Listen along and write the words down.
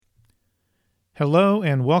Hello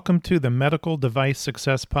and welcome to the Medical Device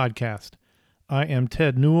Success Podcast. I am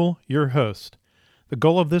Ted Newell, your host. The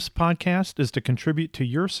goal of this podcast is to contribute to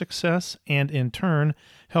your success and, in turn,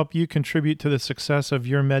 help you contribute to the success of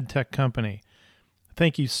your medtech company.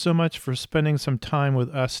 Thank you so much for spending some time with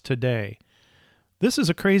us today. This is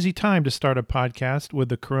a crazy time to start a podcast with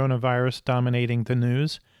the coronavirus dominating the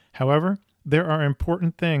news. However, there are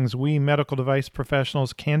important things we medical device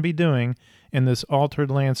professionals can be doing in this altered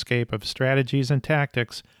landscape of strategies and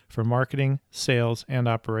tactics for marketing, sales, and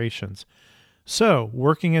operations. So,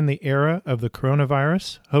 working in the era of the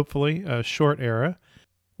coronavirus, hopefully a short era,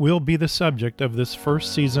 will be the subject of this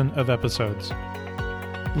first season of episodes.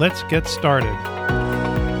 Let's get started.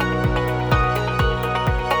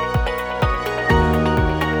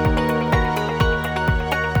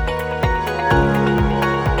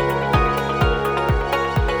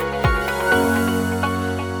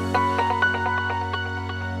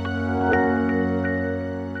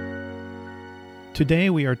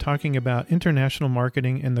 Today we are talking about international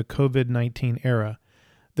marketing in the COVID-19 era.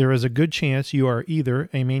 There is a good chance you are either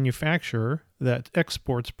a manufacturer that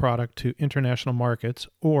exports product to international markets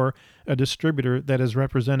or a distributor that is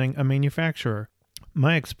representing a manufacturer.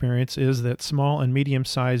 My experience is that small and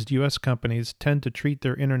medium-sized U.S. companies tend to treat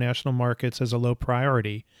their international markets as a low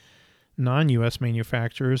priority. Non-U.S.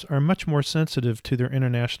 manufacturers are much more sensitive to their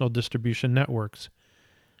international distribution networks.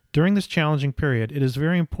 During this challenging period, it is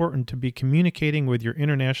very important to be communicating with your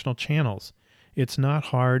international channels. It's not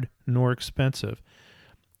hard nor expensive.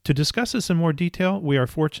 To discuss this in more detail, we are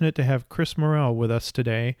fortunate to have Chris Morrell with us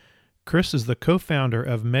today. Chris is the co-founder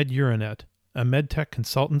of MedEuranet, a medtech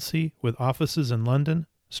consultancy with offices in London,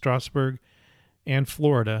 Strasbourg, and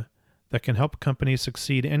Florida that can help companies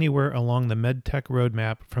succeed anywhere along the medtech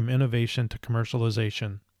roadmap from innovation to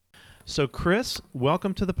commercialization. So Chris,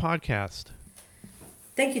 welcome to the podcast.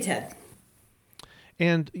 Thank you, Ted.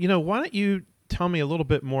 And, why don't you tell me a little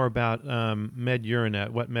bit more about MedEuranet,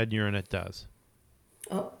 what MedEuranet does?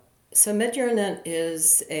 So MedEuranet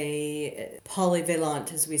is a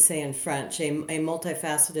polyvalent, as we say in French, a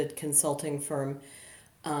multifaceted consulting firm.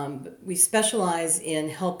 We specialize in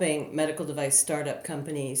helping medical device startup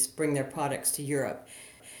companies bring their products to Europe.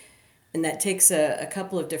 And that takes a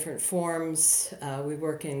couple of different forms. We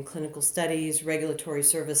work in clinical studies, regulatory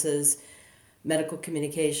services, medical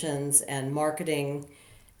communications, and marketing,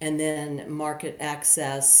 and then market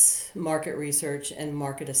access, market research, and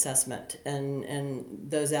market assessment. And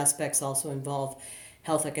those aspects also involve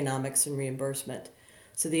health economics and reimbursement.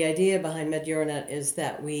 So the idea behind MedEuranet is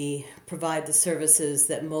that we provide the services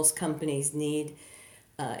that most companies need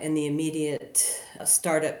in the immediate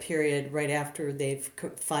startup period right after they've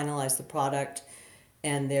finalized the product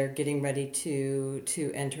and they're getting ready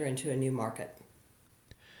to enter into a new market.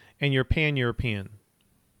 And you're pan-European.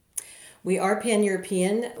 We are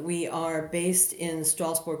pan-European. We are based in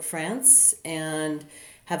Strasbourg, France, and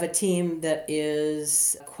have a team that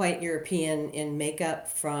is quite European in makeup,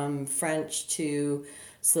 from French to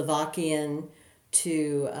Slovakian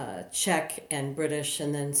to Czech and British,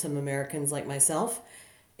 and then some Americans like myself.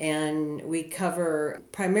 And we cover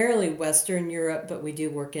primarily Western Europe, but we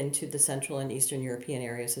do work into the Central and Eastern European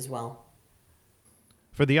areas as well.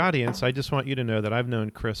 For the audience, I just want you to know that I've known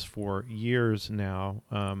Chris for years now.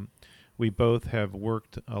 We both have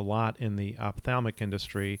worked a lot in the ophthalmic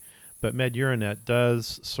industry, but MedEuranet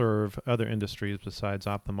does serve other industries besides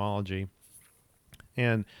ophthalmology.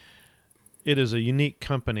 And it is a unique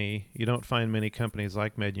company. You don't find many companies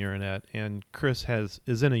like MedEuranet, and Chris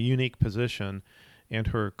is in a unique position, and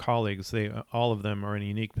her colleagues, all of them are in a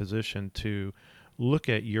unique position to look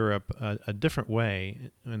at Europe a different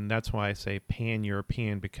way, and that's why I say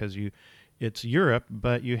pan-European, because it's Europe,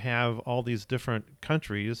 but you have all these different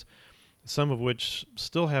countries, some of which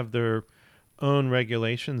still have their own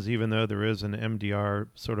regulations, even though there is an MDR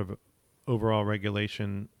sort of overall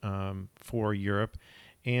regulation for Europe,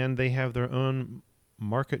 and they have their own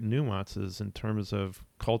market nuances in terms of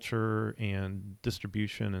culture and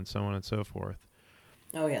distribution and so on and so forth.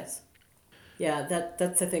 Oh, yes. Yeah,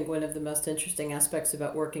 that's I think one of the most interesting aspects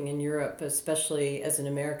about working in Europe, especially as an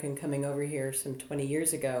American coming over here some 20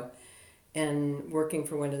 years ago and working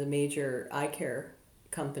for one of the major eye care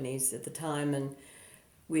companies at the time. And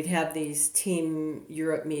we'd have these Team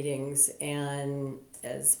Europe meetings, and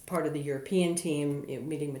as part of the European team,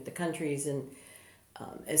 meeting with the countries, and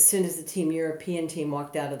as soon as the Team European team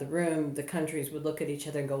walked out of the room, the countries would look at each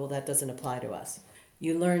other and go, well, that doesn't apply to us.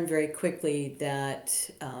 You learn very quickly that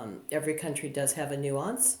every country does have a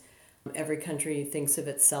nuance. Every country thinks of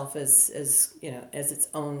itself as its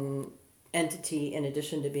own entity in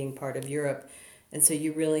addition to being part of Europe. And so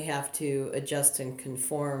you really have to adjust and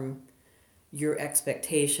conform your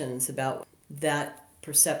expectations about that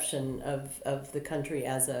perception of the country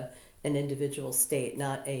as an individual state,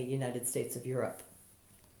 not a United States of Europe.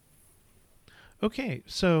 Okay,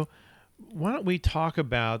 so why don't we talk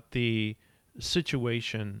about the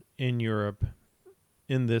situation in Europe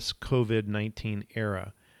in this COVID-19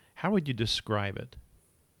 era? How would you describe it?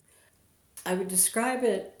 I would describe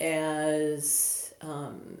it as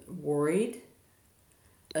worried,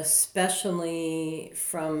 especially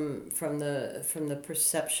from the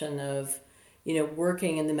perception of,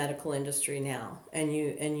 working in the medical industry now, and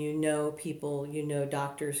you know people,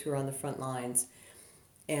 doctors who are on the front lines,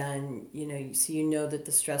 and so that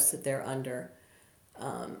the stress that they're under.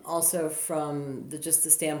 Also, from just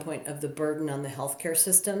the standpoint of the burden on the healthcare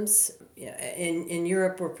systems, in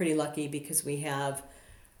Europe we're pretty lucky because we have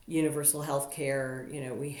universal health care.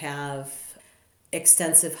 We have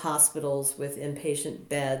extensive hospitals with inpatient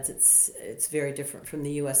beds. It's very different from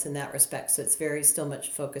the U.S. in that respect. So it's very still much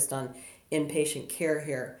focused on inpatient care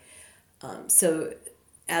here. So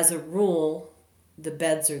as a rule, the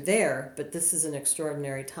beds are there, but this is an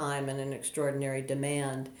extraordinary time and an extraordinary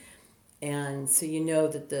demand. And so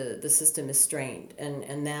that the system is strained,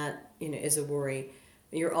 and that is a worry.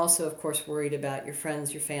 You're also, of course, worried about your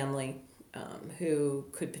friends, your family, who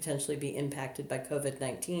could potentially be impacted by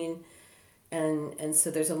COVID-19. And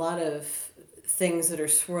so there's a lot of things that are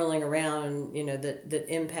swirling around, that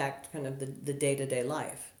impact kind of the day-to-day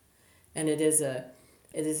life. And it is a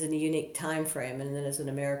unique time frame. And then as an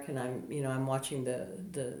American, I'm watching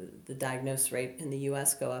the diagnosis rate in the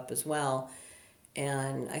US go up as well.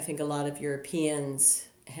 And I think a lot of Europeans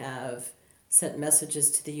have sent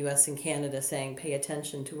messages to the US and Canada saying, pay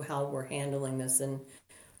attention to how we're handling this and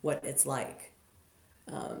what it's like.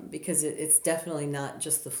 Because it's definitely not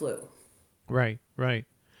just the flu. Right, right.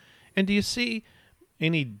 And do you see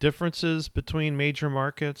any differences between major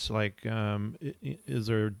markets? Like, is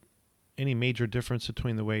there any major difference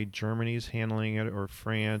between the way Germany's handling it, or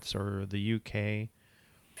France, or the UK?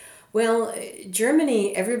 Well,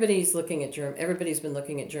 Germany, everybody's been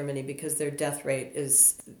looking at Germany because their death rate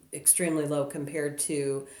is extremely low compared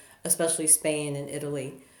to especially Spain and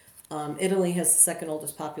Italy. Italy has the second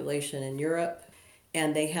oldest population in Europe,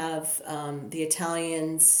 and they have the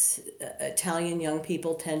Italian young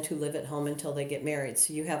people tend to live at home until they get married.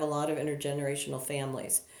 So you have a lot of intergenerational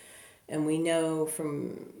families. And we know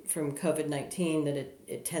from COVID-19 that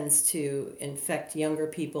it tends to infect younger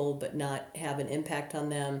people but not have an impact on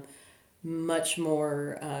them, much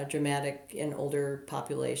more dramatic in older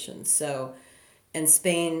populations. So, and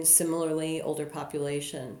Spain, similarly, older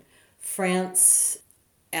population. France,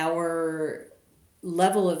 our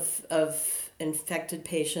level of infected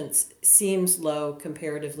patients seems low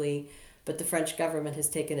comparatively, but the French government has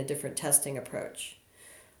taken a different testing approach.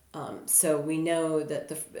 So we know that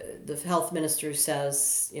the health minister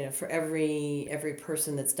says, for every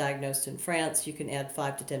person that's diagnosed in France, you can add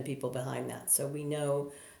 5 to 10 people behind that. So we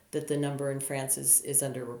know that the number in France is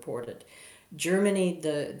underreported. Germany,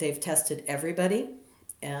 they've tested everybody,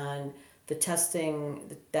 and the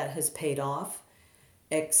testing that has paid off,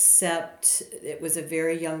 except it was a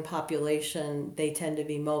very young population. They tend to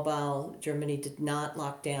be mobile. Germany did not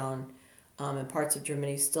lock down, and parts of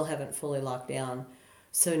Germany still haven't fully locked down.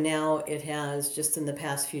 So now it has, just in the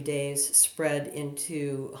past few days, spread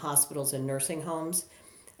into hospitals and nursing homes.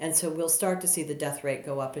 And so we'll start to see the death rate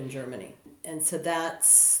go up in Germany. And so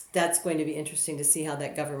that's going to be interesting to see how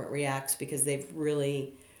that government reacts, because they've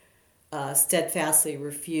really steadfastly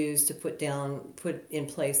refused to put in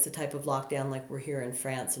place the type of lockdown like we're here in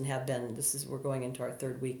France and have been. We're going into our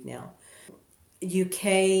third week now.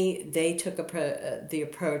 UK, they took the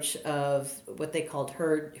approach of what they called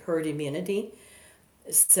herd immunity.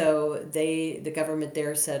 So the government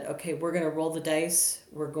there said, okay, we're going to roll the dice.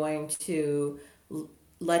 We're going to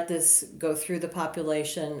let this go through the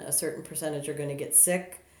population. A certain percentage are going to get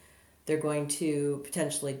sick. They're going to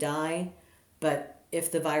potentially die. But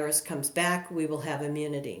if the virus comes back, we will have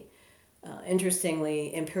immunity.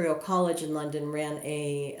 Interestingly, Imperial College in London ran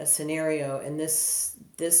a scenario, and this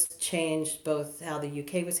changed both how the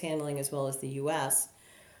UK was handling as well as the US.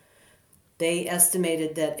 They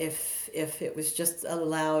estimated that if it was just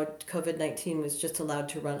allowed, COVID-19 was just allowed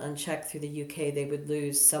to run unchecked through the UK, they would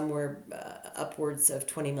lose somewhere upwards of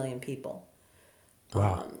 20 million people.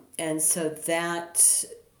 Wow. And so that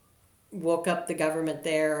woke up the government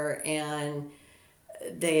there, and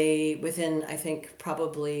they, within, I think,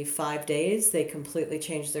 probably 5 days, they completely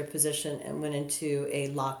changed their position and went into a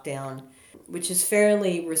lockdown, which is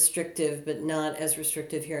fairly restrictive, but not as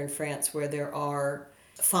restrictive here in France, where there are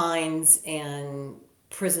fines and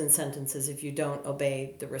prison sentences if you don't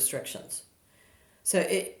obey the restrictions. So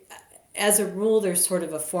as a rule, there's sort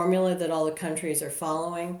of a formula that all the countries are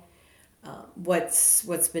following.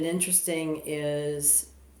 What's been interesting is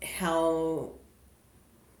how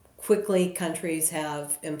quickly countries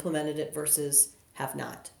have implemented it versus have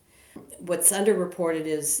not. What's underreported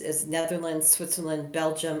is Netherlands, Switzerland,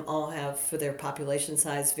 Belgium all have, for their population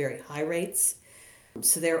size, very high rates.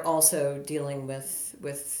 So they're also dealing with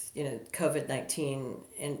COVID-19,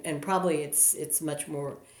 and probably it's much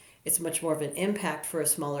more of an impact for a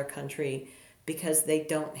smaller country because they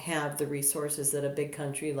don't have the resources that a big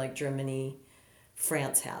country like Germany,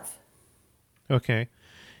 France have. Okay.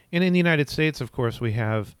 And in the United States, of course, we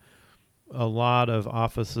have a lot of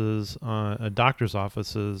offices, doctors'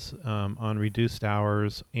 offices, on reduced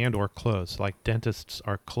hours and or closed. Like dentists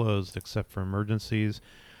are closed except for emergencies.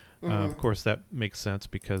 Of course, that makes sense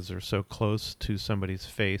because they're so close to somebody's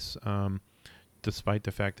face, despite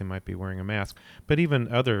the fact they might be wearing a mask. But even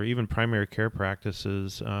primary care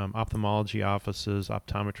practices, ophthalmology offices,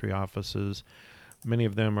 optometry offices, many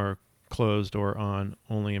of them are closed or on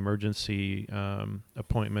only emergency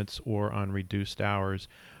appointments or on reduced hours.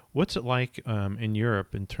 What's it like in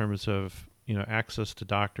Europe in terms of access to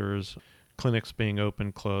doctors, clinics being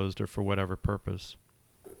open, closed, or for whatever purpose?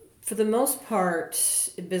 For the most part,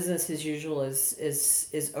 business as usual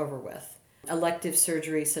is over with. Elective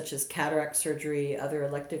surgery, such as cataract surgery, other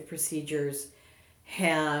elective procedures,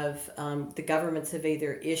 have the governments have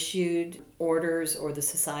either issued orders or the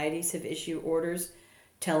societies have issued orders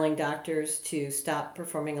telling doctors to stop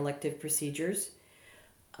performing elective procedures.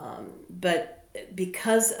 But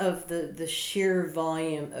because of the sheer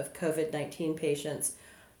volume of COVID-19 patients,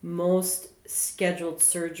 most scheduled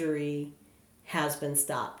surgery has been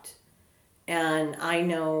stopped. And I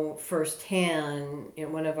know firsthand,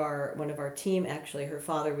 one of our team, actually, her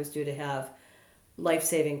father was due to have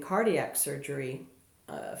life-saving cardiac surgery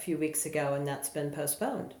a few weeks ago, and that's been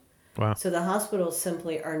postponed. Wow. So the hospitals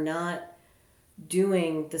simply are not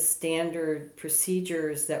doing the standard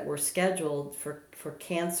procedures that were scheduled for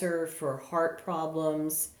cancer, for heart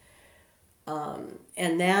problems,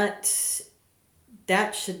 and that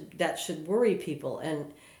should worry people.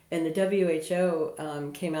 And the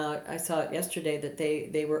WHO came out, I saw it yesterday, that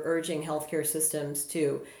they were urging healthcare systems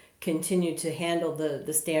to continue to handle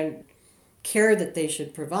the standard care that they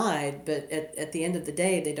should provide, but at the end of the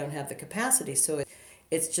day, they don't have the capacity. So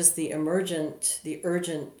it's just the urgent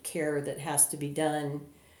care that has to be done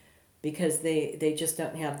because they just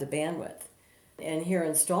don't have the bandwidth. And here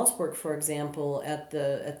in Strasbourg, for example, at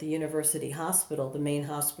the university hospital, the main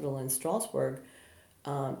hospital in Strasbourg,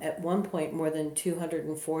 at one point, more than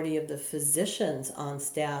 240 of the physicians on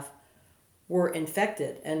staff were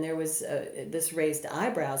infected, and there was this raised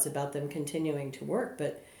eyebrows about them continuing to work.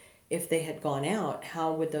 But if they had gone out,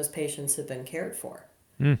 how would those patients have been cared for?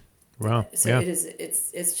 Wow. So Yeah.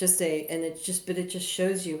 it's just but it just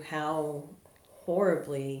shows you how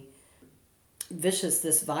horribly vicious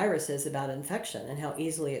this virus is about infection and how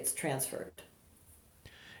easily it's transferred.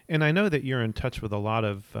 And I know that you're in touch with a lot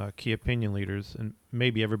of key opinion leaders, and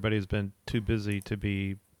maybe everybody's been too busy to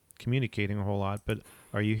be communicating a whole lot, but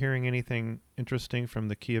are you hearing anything interesting from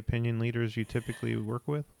the key opinion leaders you typically work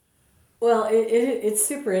with? Well, it's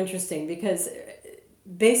super interesting because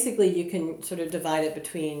basically you can sort of divide it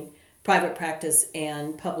between private practice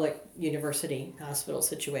and public university hospital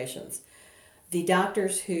situations. The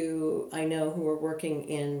doctors who I know who are working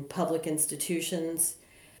in public institutions,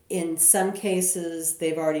 in some cases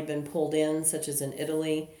they've already been pulled in, such as in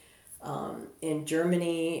Italy. In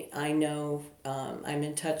Germany, I know I'm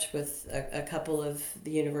in touch with a couple of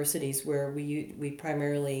the universities where we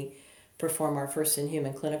primarily perform our first in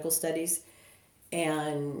human clinical studies,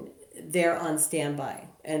 and they're on standby,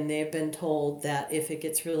 and they've been told that if it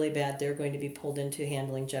gets really bad, they're going to be pulled into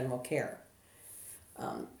handling general care.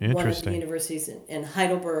 One of the universities in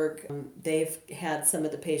Heidelberg, they've had some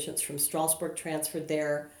of the patients from Strasbourg transferred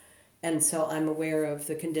there, and so I'm aware of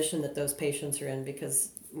the condition that those patients are in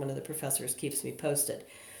because one of the professors keeps me posted.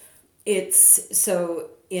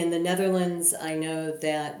 So in the Netherlands, I know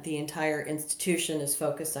that the entire institution is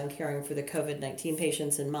focused on caring for the COVID-19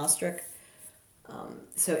 patients in Maastricht.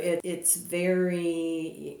 So it's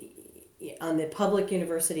very, on the public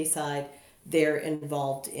university side, they're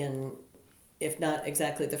involved in, if not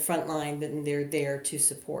exactly the front line, then they're there to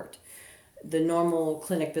support. The normal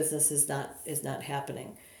clinic business is not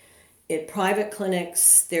happening. At private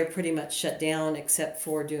clinics, they're pretty much shut down except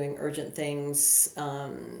for doing urgent things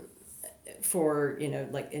for,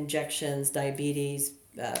 like injections, diabetes,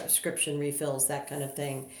 prescription refills, that kind of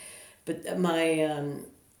thing. But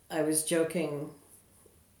I was joking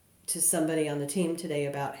to somebody on the team today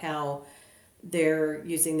about how they're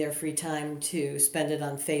using their free time to spend it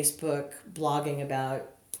on Facebook, blogging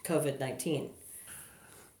about COVID-19.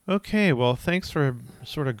 Okay, well, thanks for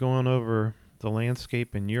sort of going over the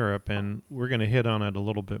landscape in Europe, and we're going to hit on it a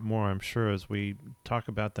little bit more, I'm sure, as we talk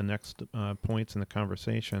about the next points in the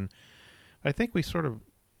conversation. I think we sort of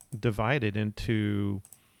divided into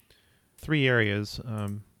three areas.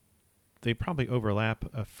 They probably overlap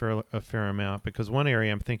a fair amount, because one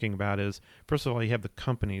area I'm thinking about is, first of all, you have the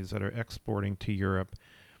companies that are exporting to Europe.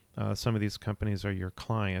 Some of these companies are your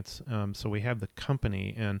clients. So we have the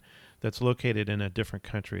company, and that's located in a different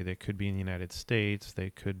country. They could be in the United States, they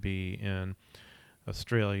could be in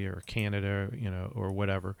Australia or Canada, or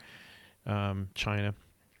whatever, China.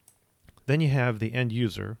 Then you have the end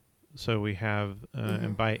user. So we have,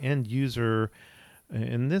 and by end user,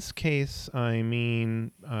 in this case, I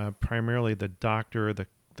mean primarily the doctor,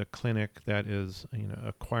 the clinic that is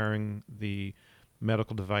acquiring the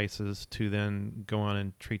medical devices to then go on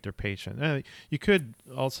and treat their patient. You could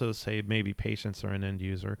also say maybe patients are an end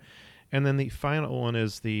user. And then the final one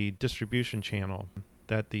is the distribution channel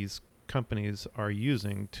that these companies are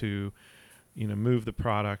using to move the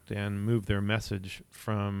product and move their message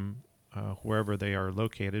from wherever they are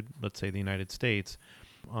located, let's say the United States,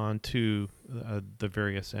 onto the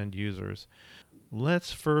various end users.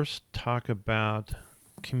 Let's first talk about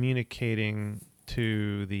communicating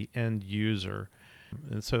to the end user.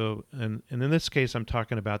 And in this case, I'm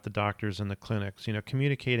talking about the doctors and the clinics,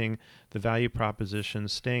 communicating the value proposition,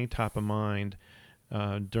 staying top of mind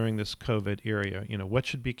during this COVID era. What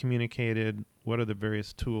should be communicated, what are the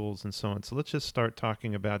various tools, and so on. So let's just start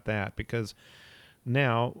talking about that, because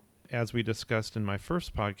now, as we discussed in my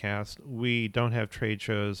first podcast, we don't have trade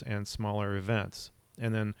shows and smaller events.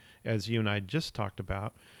 And then, as you and I just talked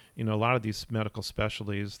about, a lot of these medical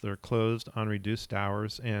specialties, they're closed on reduced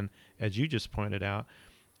hours. And as you just pointed out,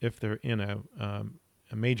 if they're in a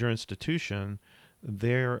major institution,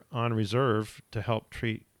 they're on reserve to help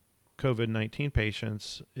treat COVID-19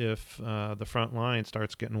 patients if the front line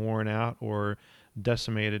starts getting worn out or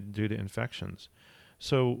decimated due to infections.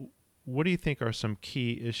 So what do you think are some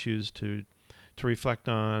key issues to reflect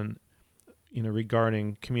on,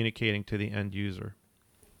 regarding communicating to the end user?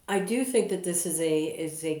 I do think that this is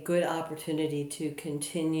a good opportunity to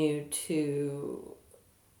continue to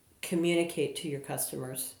communicate to your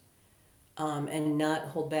customers, and not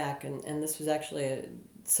hold back. And this was actually a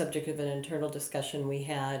subject of an internal discussion we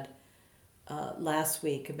had last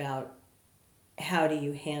week about how do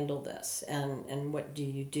you handle this, and what do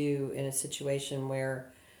you do in a situation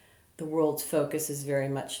where the world's focus is very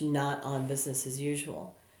much not on business as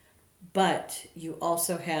usual. But you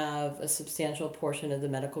also have a substantial portion of the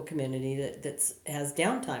medical community that has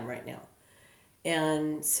downtime right now.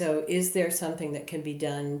 And so is there something that can be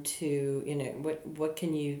done to, what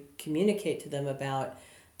can you communicate to them about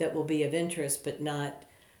that will be of interest, but not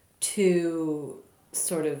too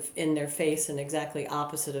sort of in their face and exactly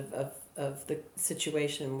opposite of the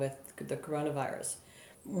situation with the coronavirus?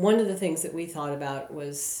 One of the things that we thought about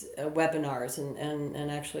was webinars,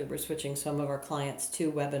 and actually we're switching some of our clients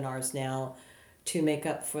to webinars now to make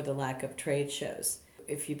up for the lack of trade shows.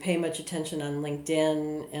 If you pay much attention on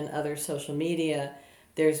LinkedIn and other social media,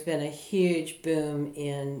 there's been a huge boom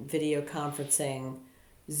in video conferencing,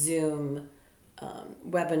 Zoom,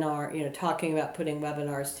 webinar, talking about putting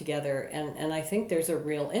webinars together. And I think there's a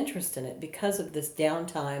real interest in it because of this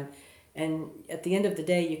downtime. And at the end of the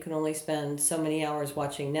day, you can only spend so many hours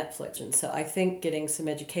watching Netflix. And so I think getting some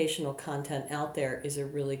educational content out there is a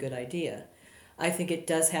really good idea. I think it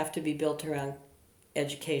does have to be built around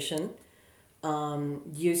education,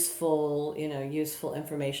 useful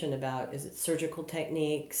information about, is it surgical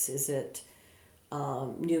techniques? Is it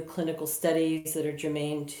new clinical studies that are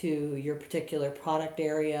germane to your particular product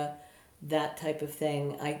area? That type of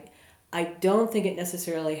thing. I don't think it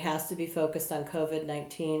necessarily has to be focused on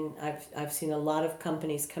COVID-19. I've seen a lot of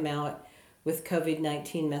companies come out with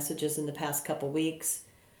COVID-19 messages in the past couple weeks,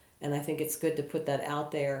 and I think it's good to put that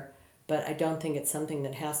out there. But I don't think it's something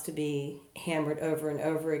that has to be hammered over and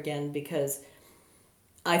over again, because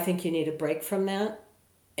I think you need a break from that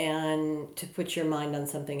and to put your mind on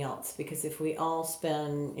something else. Because if we all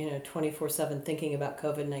spend 24/7 thinking about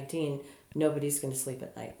COVID-19, nobody's going to sleep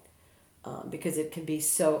at night. Because it can be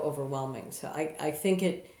so overwhelming. So I think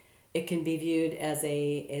it can be viewed as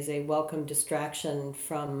a welcome distraction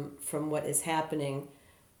from what is happening,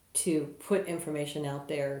 to put information out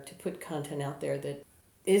there, to put content out there that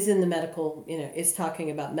is in the medical, is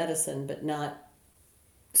talking about medicine, but not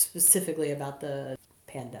specifically about the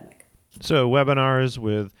pandemic. So webinars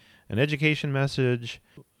with an education message,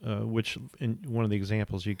 which in one of the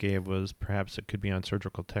examples you gave was perhaps it could be on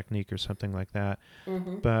surgical technique or something like that,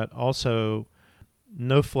 but also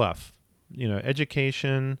no fluff,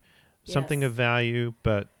 education, something of Yes. value,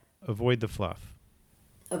 but avoid the fluff.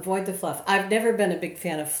 Avoid the fluff. I've never been a big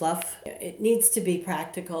fan of fluff. It needs to be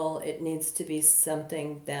practical. It needs to be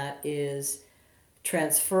something that is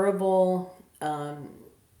transferable,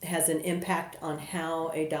 has an impact on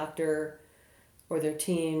how a doctor or their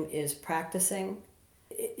team is practicing.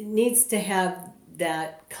 It needs to have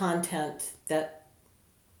that content that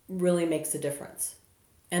really makes a difference.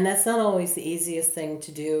 And that's not always the easiest thing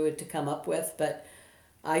to do to come up with, but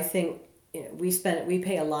I think we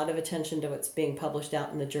pay a lot of attention to what's being published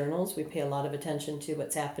out in the journals. We pay a lot of attention to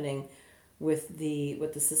what's happening with the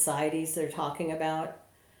societies they're talking about,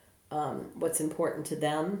 what's important to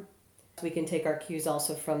them. We can take our cues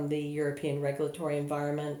also from the European regulatory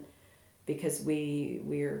environment because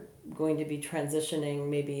we're going to be transitioning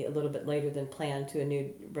maybe a little bit later than planned to a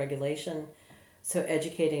new regulation. So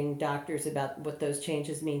educating doctors about what those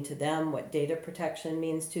changes mean to them, what data protection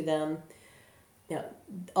means to them,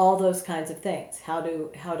 all those kinds of things. How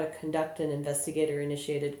to conduct an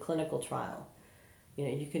investigator-initiated clinical trial.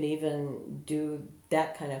 You can even do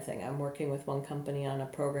that kind of thing. I'm working with one company on a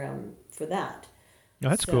program for that. Oh,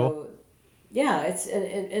 that's cool. So, yeah,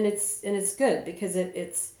 it's good because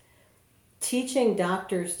it's teaching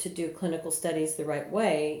doctors to do clinical studies the right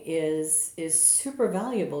way is super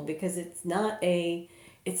valuable because it's not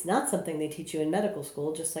something they teach you in medical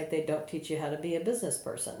school, just like they don't teach you how to be a business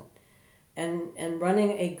person. And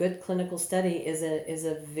running a good clinical study is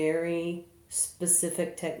a very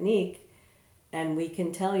specific technique, and we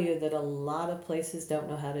can tell you that a lot of places don't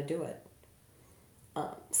know how to do it.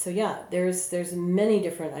 So yeah, there's many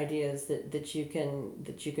different ideas that you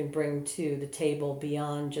can bring to the table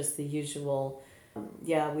beyond just the usual.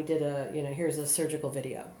 Yeah, we did here's a surgical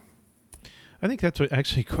video. I think that's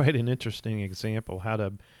actually quite an interesting example how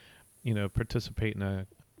to, participate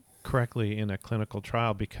correctly in a clinical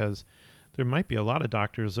trial because there might be a lot of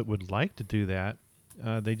doctors that would like to do that.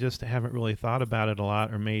 They just haven't really thought about it a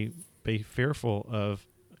lot or may be fearful of,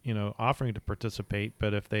 offering to participate.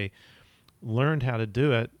 But if they learned how to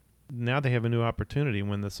do it, now they have a new opportunity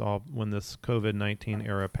when this COVID-19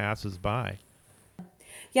 era passes by.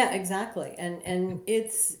 Yeah, exactly. And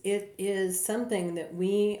it is something that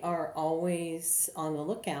we are always on the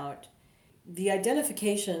lookout. The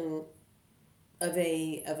identification of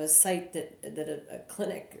a site that a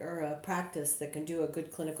clinic or a practice that can do a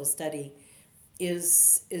good clinical study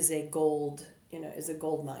is a gold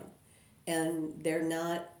mine, and they're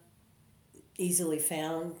not easily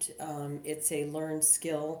found. It's a learned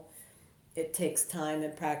skill. It takes time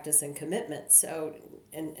and practice and commitment. So,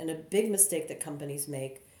 and a big mistake that companies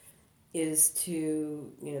make is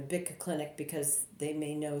to pick a clinic because they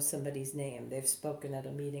may know somebody's name. They've spoken at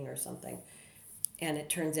a meeting or something. And it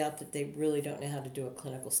turns out that they really don't know how to do a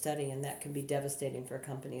clinical study, and that can be devastating for a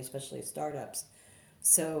company, especially startups.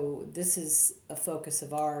 So this is a focus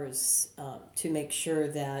of ours to make sure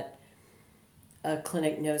that a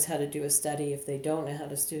clinic knows how to do a study. If they don't know how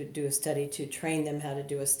to do a study, to train them how to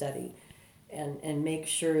do a study, and make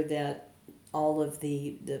sure that all of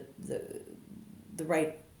the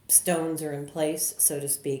right stones are in place, so to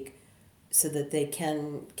speak, so that they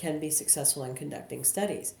can be successful in conducting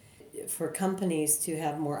studies. For companies to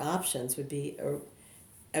have more options would be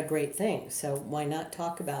a great thing. So why not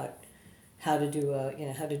talk about how to do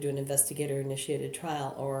an investigator initiated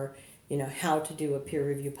trial, or how to do a peer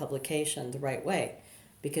review publication the right way,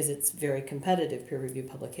 because it's very competitive peer review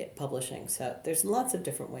publishing. So there's lots of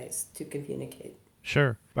different ways to communicate.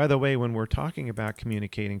 Sure. By the way, when we're talking about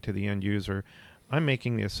communicating to the end user, I'm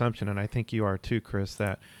making the assumption, and I think you are too, Chris,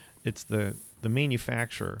 that it's the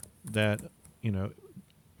manufacturer that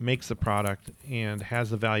makes the product and has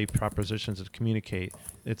the value propositions to communicate.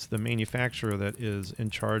 It's the manufacturer that is in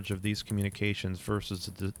charge of these communications versus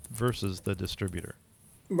the distributor.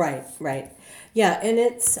 Right. Yeah, and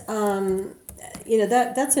it's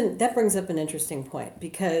that brings up an interesting point,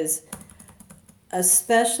 because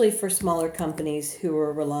especially for smaller companies who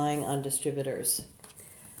are relying on distributors,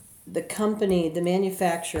 the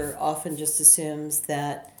manufacturer often just assumes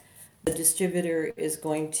that the distributor is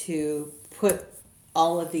going to put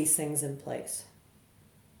all of these things in place.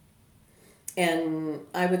 And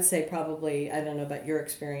I would say probably, I don't know about your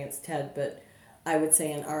experience, Ted, but I would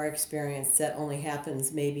say in our experience that only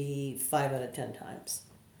happens maybe 5 out of 10 times.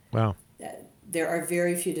 Wow. There are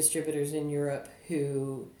very few distributors in Europe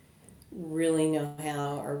who really know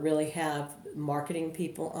how, or really have marketing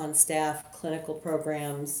people on staff, clinical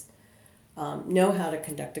programs, know how to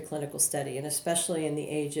conduct a clinical study, and especially in the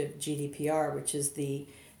age of GDPR, which is the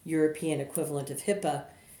European equivalent of HIPAA,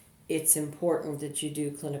 it's important that you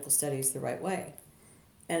do clinical studies the right way.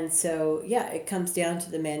 And so, yeah, it comes down to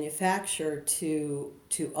the manufacturer to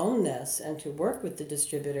own this and to work with the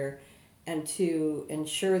distributor and to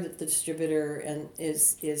ensure that the distributor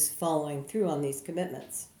is following through on these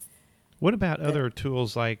commitments. What about That other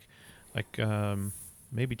tools like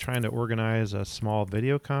maybe trying to organize a small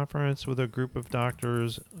video conference with a group of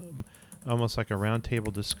doctors, almost like a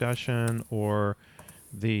roundtable discussion, or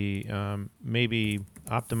the maybe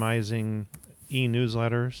optimizing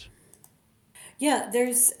e-newsletters? yeah,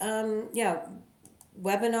 there's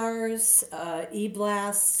webinars,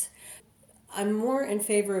 e-blasts. I'm more in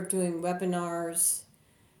favor of doing webinars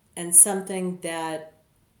and something that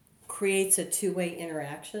creates a two-way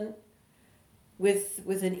interaction.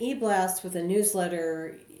 With an e-blast, with a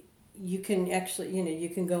newsletter, you can actually, you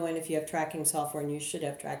can go in if you have tracking software, and you should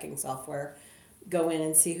have tracking software, go in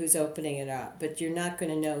and see who's opening it up, but you're not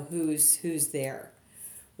going to know who's there.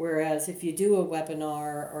 Whereas if you do a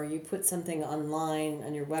webinar or you put something online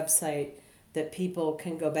on your website that people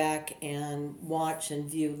can go back and watch and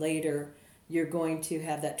view later, you're going to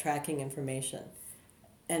have that tracking information.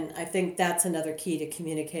 And I think that's another key to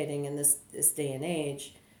communicating in this day and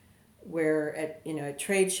age, where at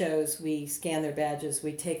trade shows we scan their badges,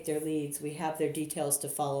 we take their leads, we have their details to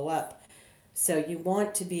follow up. So you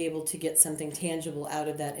want to be able to get something tangible out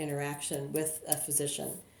of that interaction with a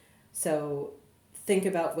physician. So think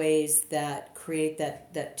about ways that create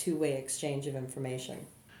that two-way exchange of information.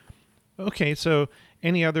 Okay, so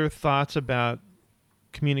any other thoughts about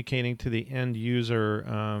communicating to the end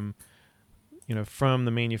user, from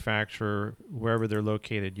the manufacturer, wherever they're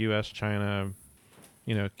located, U.S., China,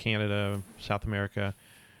 Canada, South America?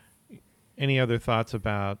 Any other thoughts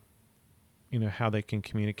about, how they can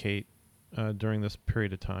communicate during this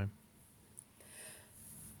period of time?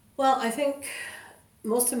 Well, I think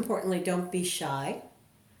most importantly, don't be shy.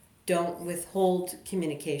 Don't withhold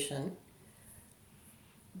communication,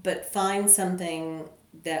 but find something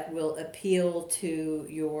that will appeal to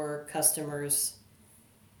your customers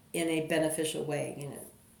in a beneficial way.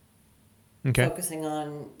 Okay. Focusing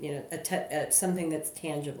on something that's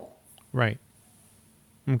tangible. Right.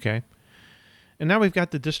 Okay. And now we've got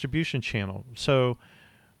the distribution channel. So,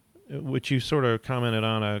 which you sort of commented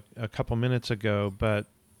on a couple minutes ago, but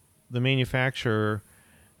the manufacturer,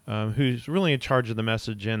 who's really in charge of the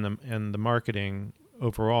message and the marketing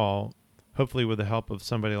overall, hopefully with the help of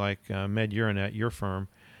somebody like MedEuranet, your firm,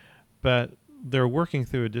 but they're working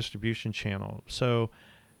through a distribution channel. So,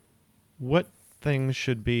 what things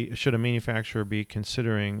should a manufacturer be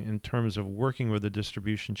considering in terms of working with the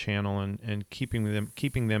distribution channel and keeping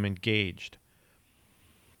them engaged?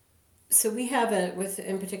 So we have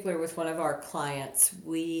in particular with one of our clients,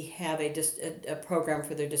 we have a program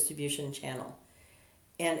for their distribution channel,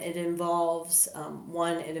 and it involves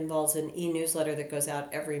it involves an e-newsletter that goes out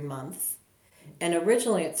every month. And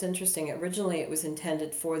originally, it's interesting. Originally, it was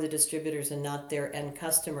intended for the distributors and not their end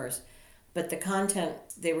customers. But the content,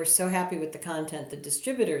 they were so happy with the content, the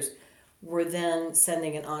distributors were then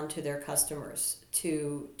sending it on to their customers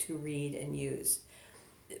to read and use.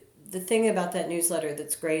 The thing about that newsletter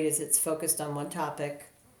that's great is it's focused on one topic.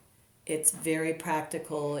 It's very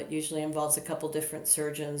practical. It usually involves a couple different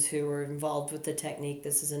surgeons who are involved with the technique.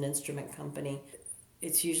 This is an instrument company.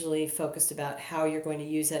 It's usually focused about how you're going to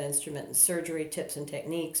use that instrument in surgery, tips and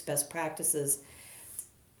techniques, best practices.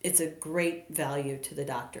 It's a great value to the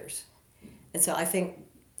doctors. And so I think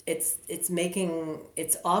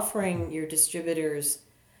it's offering your distributors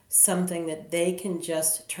something that they can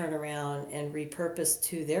just turn around and repurpose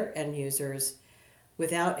to their end users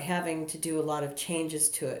without having to do a lot of changes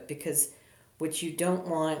to it, because what you don't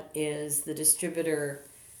want is the distributor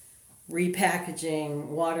repackaging,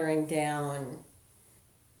 watering down,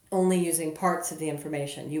 only using parts of the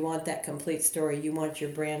information. You want that complete story. You want your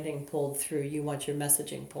branding pulled through. You want your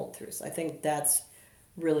messaging pulled through. So I think that's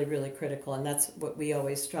really, really critical, and that's what we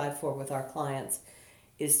always strive for with our clients,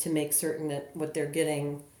 is to make certain that what they're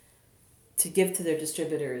getting to give to their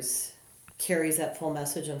distributors carries that full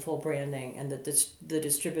message and full branding, and that the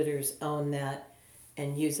distributors own that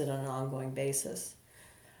and use it on an ongoing basis.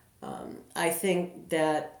 I think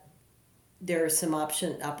that there are some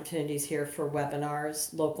opportunities here for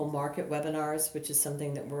webinars, local market webinars, which is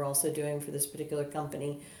something that we're also doing for this particular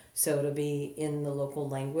company. So it'll be in the local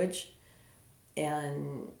language.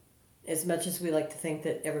 And as much as we like to think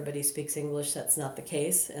that everybody speaks English, that's not the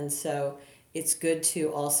case. And so it's good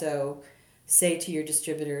to also say to your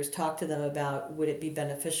distributors, talk to them about, would it be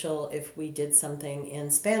beneficial if we did something in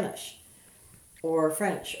Spanish or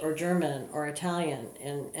French or German or Italian,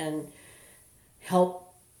 and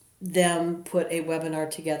help them put a webinar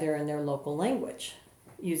together in their local language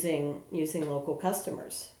using local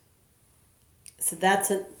customers. So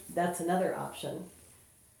that's another option.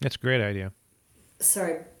 That's a great idea.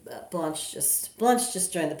 Sorry, Blanche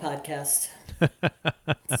just joined the podcast,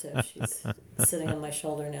 so she's sitting on my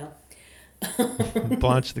shoulder now.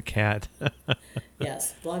 Blanche the cat.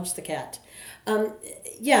 Yes, Blanche the cat.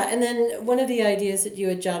 Yeah, and then one of the ideas that you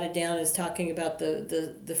had jotted down is talking about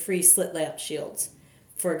the free slit lamp shields,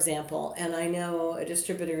 for example. And I know a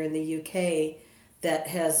distributor in the UK that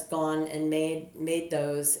has gone and made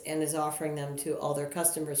those and is offering them to all their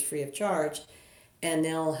customers free of charge, and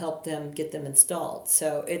they'll help them get them installed.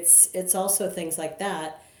 So it's also things like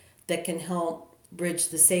that that can help bridge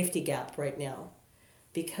the safety gap right now.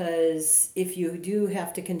 Because if you do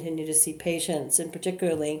have to continue to see patients, and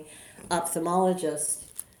particularly ophthalmologists,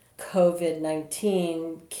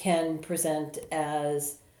 COVID-19 can present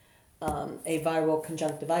as a viral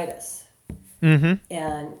conjunctivitis. Mm-hmm.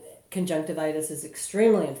 And conjunctivitis is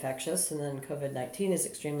extremely infectious, and then COVID-19 is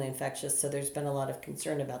extremely infectious, so there's been a lot of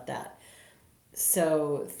concern about that.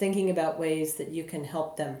 So thinking about ways that you can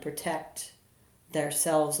help them protect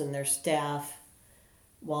themselves and their staff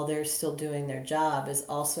while they're still doing their job is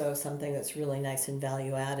also something that's really nice and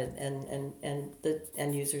value added, and the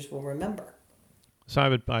end users will remember.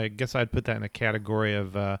 So I guess I'd put that in a category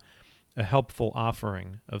of a helpful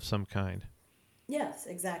offering of some kind. Yes,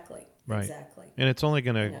 exactly. Right. Exactly. And it's only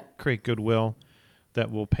going to Yeah. create goodwill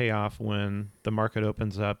that will pay off when the market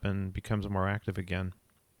opens up and becomes more active again.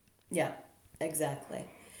 Yeah, exactly.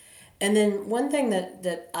 And then one thing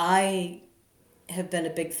that I have been a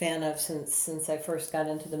big fan of since I first got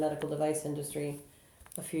into the medical device industry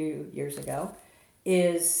a few years ago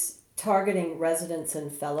is targeting residents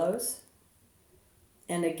and fellows.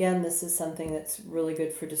 And again, this is something that's really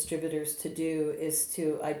good for distributors to do, is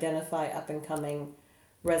to identify up and coming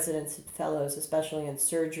residents and fellows, especially in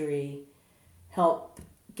surgery, help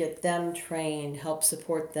get them trained, help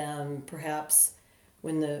support them, perhaps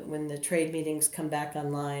when the trade meetings come back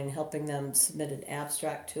online, helping them submit an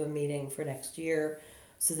abstract to a meeting for next year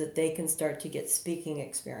so that they can start to get speaking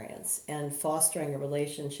experience and fostering a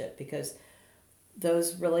relationship, because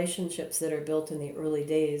those relationships that are built in the early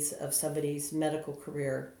days of somebody's medical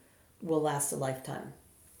career will last a lifetime.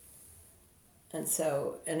 And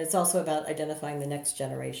it's also about identifying the next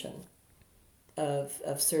generation of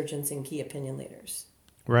surgeons and key opinion leaders.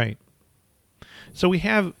 Right. So we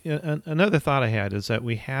have another thought I had is that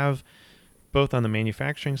we have both on the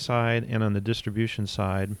manufacturing side and on the distribution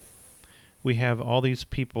side, we have all these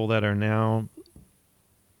people that are now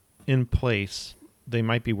in place. They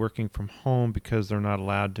might be working from home because they're not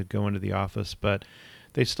allowed to go into the office, but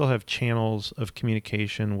they still have channels of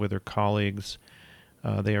communication with their colleagues.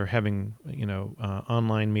 They are having,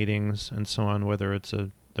 online meetings and so on, whether it's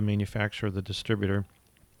the manufacturer or the distributor.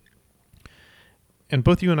 And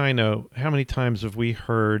both you and I know, how many times have we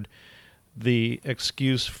heard the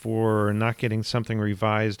excuse for not getting something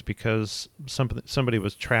revised because somebody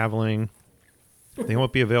was traveling, they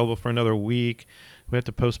won't be available for another week, we have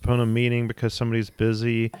to postpone a meeting because somebody's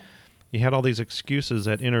busy. You had all these excuses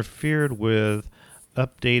that interfered with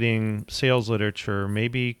updating sales literature,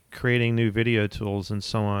 maybe creating new video tools and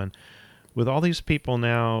so on. With all these people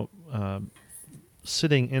now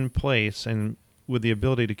sitting in place and with the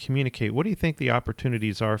ability to communicate, what do you think the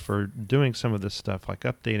opportunities are for doing some of this stuff, like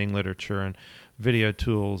updating literature and video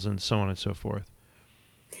tools and so on and so forth?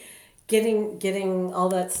 Getting all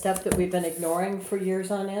that stuff that we've been ignoring for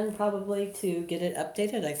years on end, probably, to get it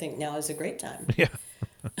updated, I think now is a great time. Yeah.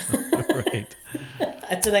 Right.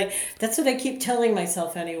 That's what I keep telling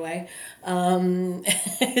myself anyway.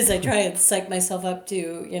 As I try and psych myself up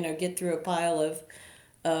to get through a pile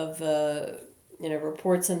of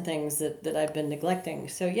reports and things that I've been neglecting.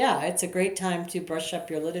 So yeah, it's a great time to brush up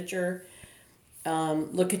your literature.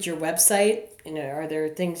 Look at your website. Are there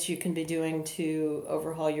things you can be doing to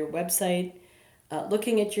overhaul your website?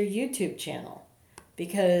 Looking at your YouTube channel,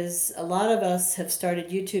 because a lot of us have started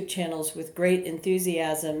YouTube channels with great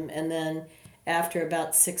enthusiasm, and then after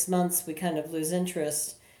about 6 months, we kind of lose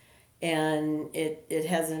interest, and it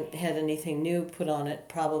hasn't had anything new put on it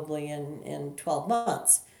probably in 12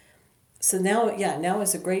 months. So now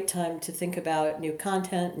is a great time to think about new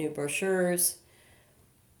content, new brochures,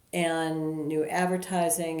 and new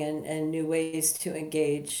advertising, and new ways to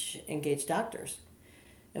engage doctors.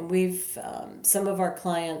 And we've some of our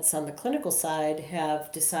clients on the clinical side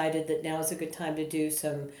have decided that now is a good time to do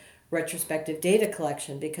some retrospective data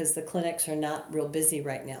collection, because the clinics are not real busy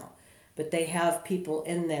right now, but they have people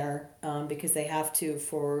in there because they have to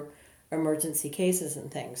for emergency cases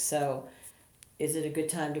and things. So Is it a good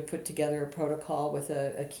time to put together a protocol with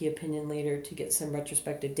a key opinion leader to get some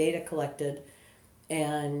retrospective data collected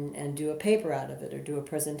and do a paper out of it or do a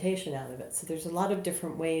presentation out of it? So there's a lot of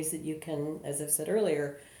different ways that you can, as I've said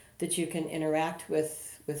earlier, that you can interact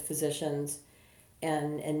with physicians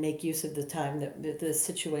and make use of the time, the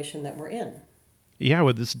situation that we're in. Yeah,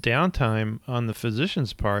 with this downtime on the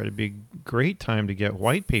physician's part, it'd be a great time to get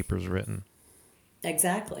white papers written.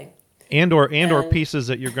 Exactly. And or pieces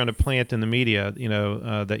that you're going to plant in the media,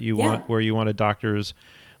 that you want, Yeah. where you want a doctor's,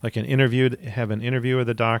 like have an interview with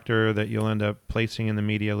a doctor that you'll end up placing in the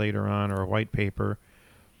media later on, or a white paper.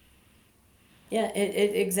 Yeah,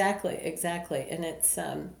 exactly. And it's,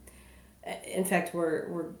 in fact,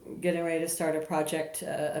 we're getting ready to start a project,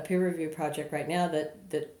 a peer review project right now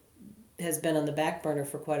that has been on the back burner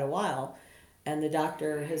for quite a while, and the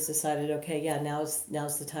doctor has decided, okay, yeah, now's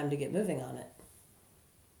the time to get moving on it.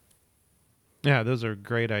 Yeah, those are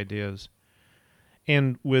great ideas.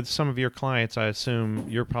 And with some of your clients, I assume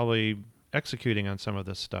you're probably executing on some of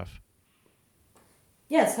this stuff.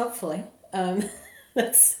 Yes, hopefully.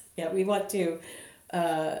 We want to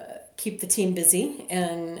keep the team busy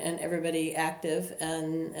and everybody active,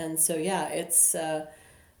 and so yeah, it's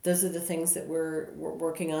those are the things that we're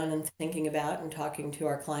working on and thinking about and talking to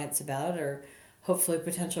our clients about, or hopefully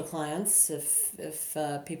potential clients if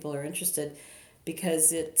people are interested, because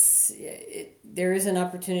there is an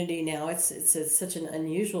opportunity now. It's such an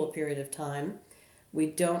unusual period of time. We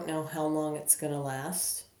don't know how long it's going to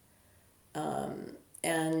last.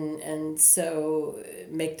 And so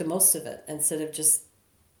make the most of it instead of just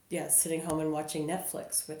sitting home and watching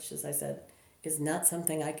Netflix, which, as I said, is not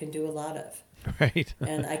something I can do a lot of. Right.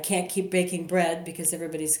 And I can't keep baking bread because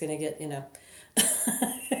everybody's going to get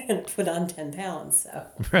and put on 10 pounds. So.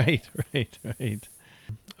 Right.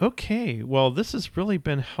 Okay, well, this has really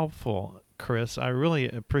been helpful, Chris. I really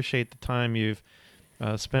appreciate the time you've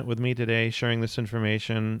spent with me today, sharing this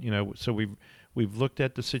information. So we've looked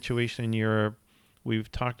at the situation in Europe.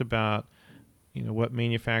 We've talked about what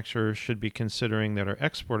manufacturers should be considering that are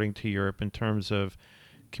exporting to Europe in terms of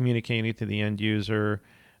communicating to the end user,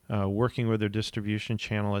 working with their distribution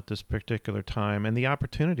channel at this particular time, and the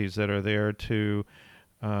opportunities that are there to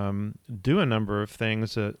do a number of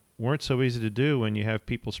things that weren't so easy to do when you have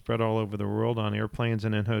people spread all over the world on airplanes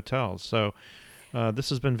and in hotels. So this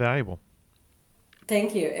has been valuable.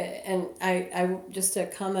 Thank you. And I just a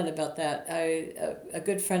comment about that. A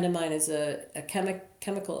good friend of mine is a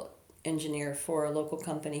chemical engineer for a local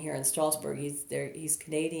company here in Strasbourg. He's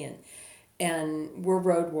Canadian. And we're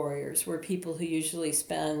road warriors. We're people who usually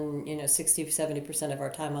spend, 60-70% of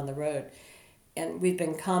our time on the road. And we've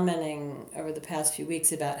been commenting over the past few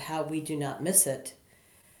weeks about how we do not miss it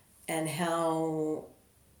and how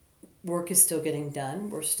work is still getting done.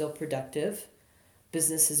 We're still productive.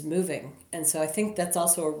 Business is moving. And so I think that's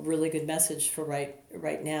also a really good message for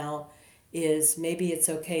right now, is maybe it's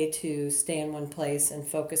okay to stay in one place and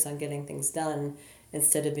focus on getting things done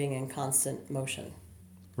instead of being in constant motion.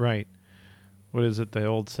 Right. What is it, the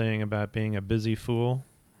old saying about being a busy fool?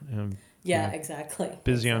 Exactly.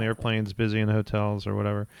 Busy on airplanes, busy in hotels, or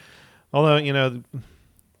whatever. Although,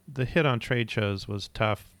 the hit on trade shows was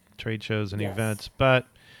tough, trade shows and events, but,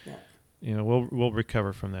 we'll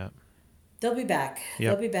recover from that. They'll be back.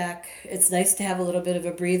 Yep. They'll be back. It's nice to have a little bit of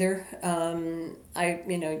a breather.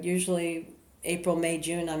 Usually April, May,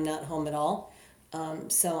 June, I'm not home at all.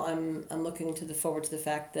 So I'm looking forward to the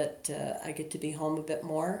fact that I get to be home a bit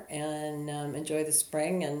more and enjoy the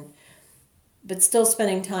spring, but still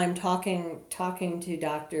spending time talking to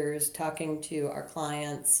doctors, talking to our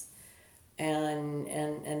clients,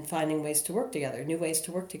 and finding ways to work together, new ways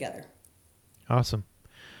to work together. Awesome.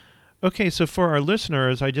 Okay, so for our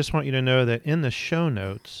listeners, I just want you to know that in the show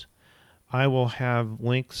notes, I will have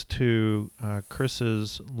links to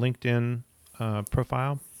Chris's LinkedIn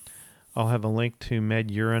profile. I'll have a link to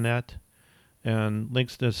MedEuranet and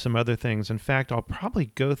links to some other things. In fact, I'll probably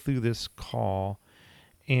go through this call,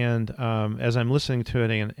 and as I'm listening to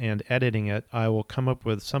it and editing it, I will come up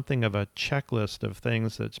with something of a checklist of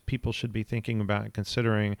things that people should be thinking about and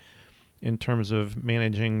considering in terms of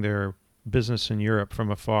managing their business in Europe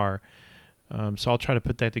from afar. So I'll try to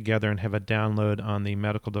put that together and have a download on the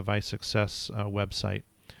Medical Device Success website.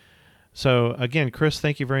 So again, Chris,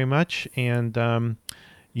 thank you very much. And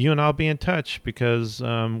you and I'll be in touch because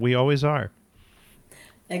we always are.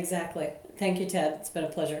 Exactly. Thank you, Ted. It's been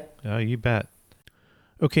a pleasure. You bet.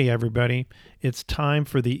 Okay, everybody. It's time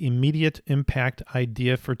for the immediate impact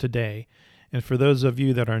idea for today. And for those of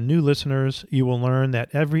you that are new listeners, you will learn that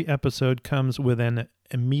every episode comes with an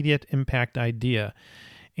immediate impact idea.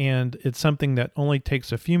 And it's something that only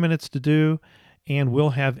takes a few minutes to do, and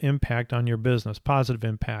will have impact on your business, positive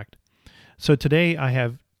impact. So today I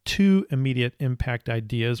have 2 immediate impact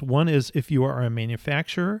ideas. One is if you are a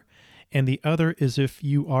manufacturer, and the other is if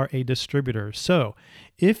you are a distributor. So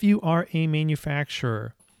if you are a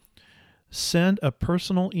manufacturer, send a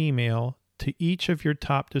personal email to each of your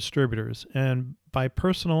top distributors. And by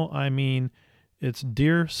personal, I mean it's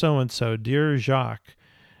dear so-and-so, dear Jacques,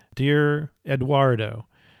 dear Eduardo.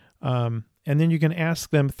 And then you can ask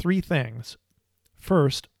them 3 things.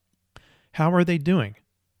 First, how are they doing?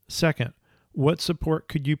 Second, what support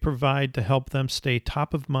could you provide to help them stay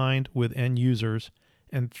top of mind with end users?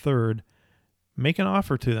 And third, make an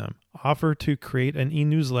offer to them. Offer to create an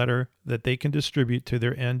e-newsletter that they can distribute to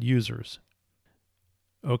their end users.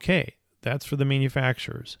 Okay, that's for the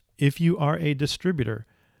manufacturers. If you are a distributor,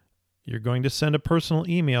 you're going to send a personal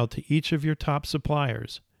email to each of your top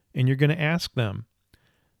suppliers, and you're going to ask them,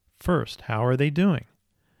 first, how are they doing?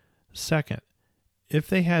 Second, if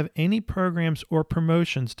they have any programs or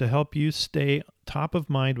promotions to help you stay top of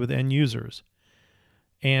mind with end users.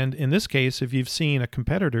 And in this case, if you've seen a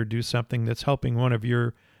competitor do something that's helping one of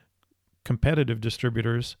your competitive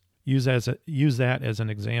distributors, use that as an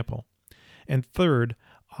example. And third,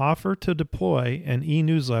 offer to deploy an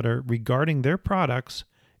e-newsletter regarding their products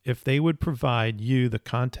if they would provide you the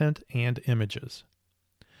content and images.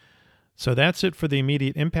 So that's it for the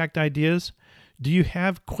immediate impact ideas. Do you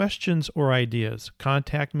have questions or ideas?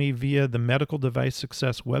 Contact me via the Medical Device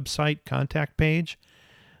Success website contact page,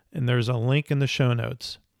 and there's a link in the show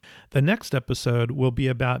notes. The next episode will be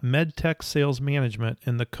about MedTech sales management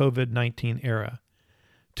in the COVID-19 era.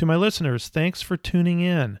 To my listeners, thanks for tuning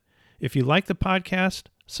in. If you like the podcast,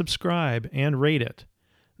 subscribe and rate it.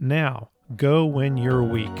 Now, go win your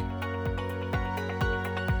week.